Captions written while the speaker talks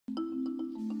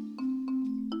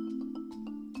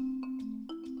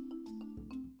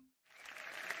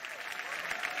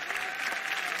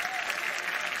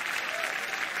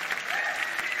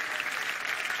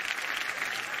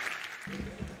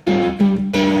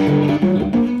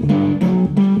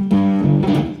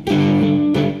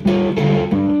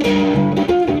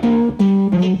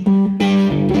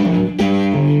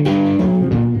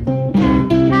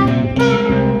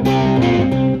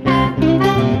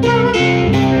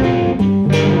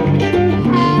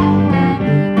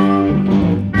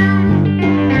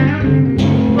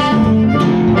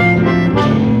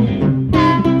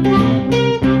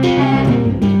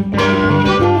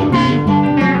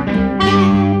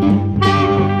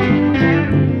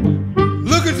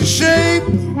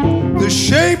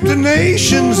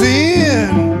nation's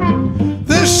in.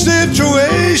 This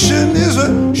situation is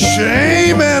a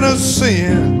shame and a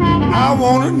sin. I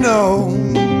want to know,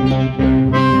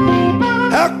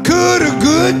 how could a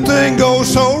good thing go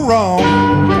so wrong?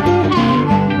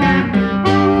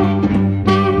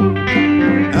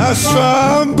 Now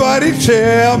somebody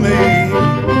tell me,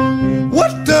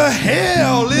 what the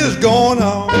hell is going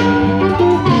on?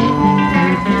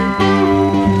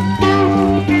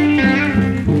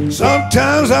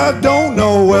 Sometimes I don't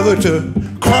know whether to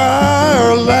cry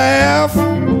or laugh.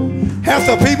 Half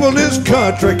the people in this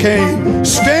country can't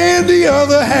stand the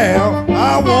other half.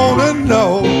 I want to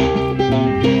know,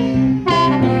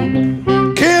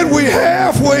 can we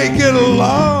halfway get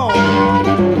along?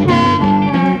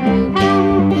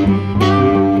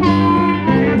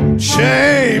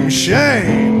 Shame,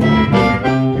 shame,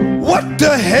 what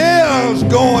the hell's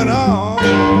going on?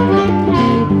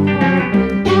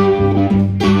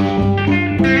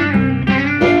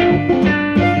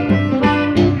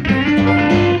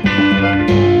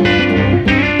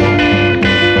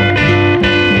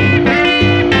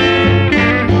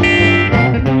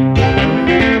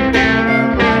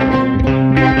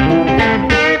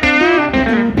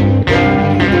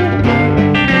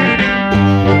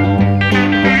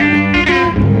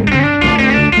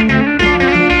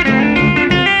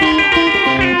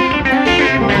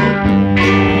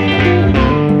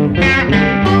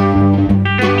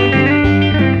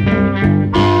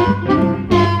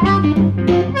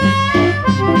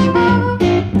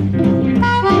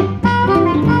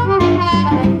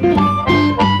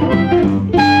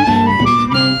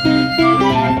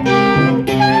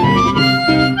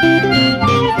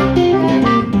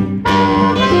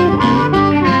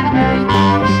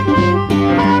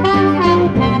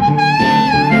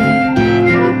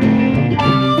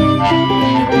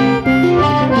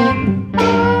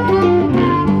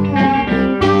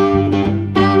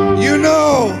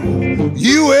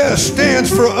 Stands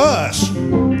for us,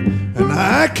 and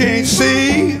I can't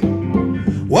see,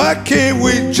 why can't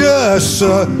we just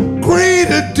agree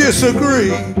to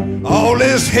disagree? All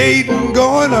this hating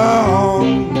going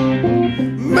on,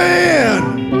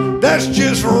 man, that's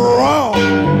just wrong.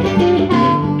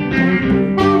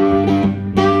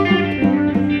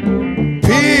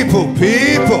 People,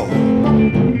 people,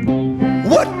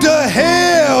 what the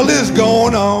hell is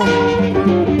going on?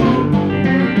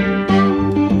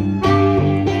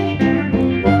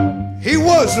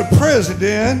 The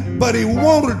president, but he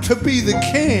wanted to be the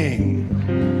king.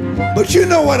 But you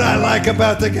know what I like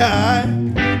about the guy?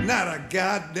 Not a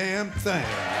goddamn thing.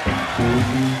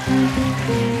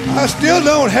 I still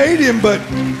don't hate him, but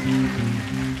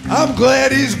I'm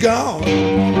glad he's gone.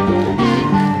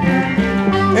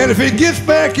 And if he gets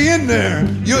back in there,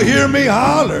 you'll hear me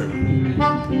holler,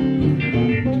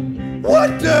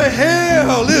 what the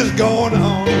hell is going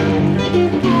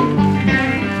on?